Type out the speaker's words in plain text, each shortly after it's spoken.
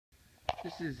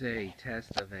This is a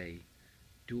test of a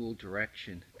dual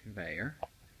direction conveyor,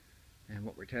 and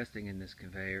what we're testing in this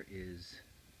conveyor is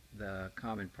the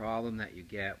common problem that you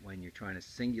get when you're trying to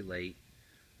singulate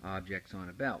objects on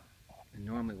a belt. And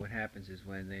normally what happens is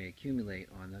when they accumulate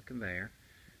on the conveyor,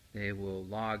 they will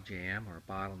log jam or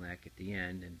bottleneck at the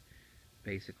end and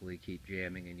basically keep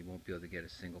jamming, and you won't be able to get a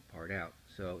single part out.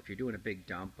 So if you're doing a big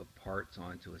dump of parts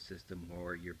onto a system,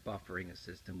 or you're buffering a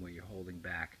system where you're holding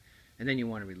back and then you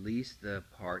want to release the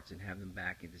parts and have them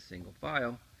back into single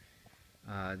file,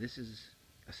 this is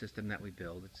a system that we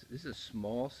build. This is a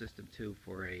small system too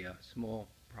for a small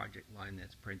project line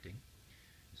that's printing.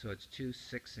 So it's two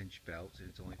 6-inch belts, and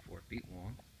it's only 4 feet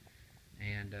long,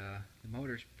 and the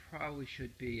motors probably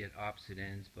should be at opposite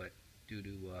ends, but due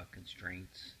to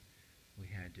constraints we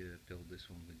had to build this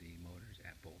one with the motors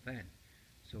at both ends.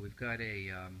 So we've got a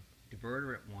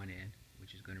diverter at one end,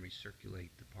 which is going to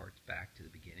recirculate the parts back to the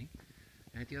beginning,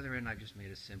 and at the other end I've just made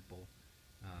a simple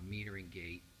metering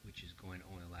gate, which is going to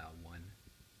only allow one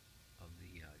of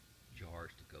the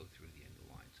jars to go through the end of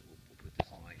the line. So we'll put this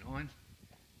line on.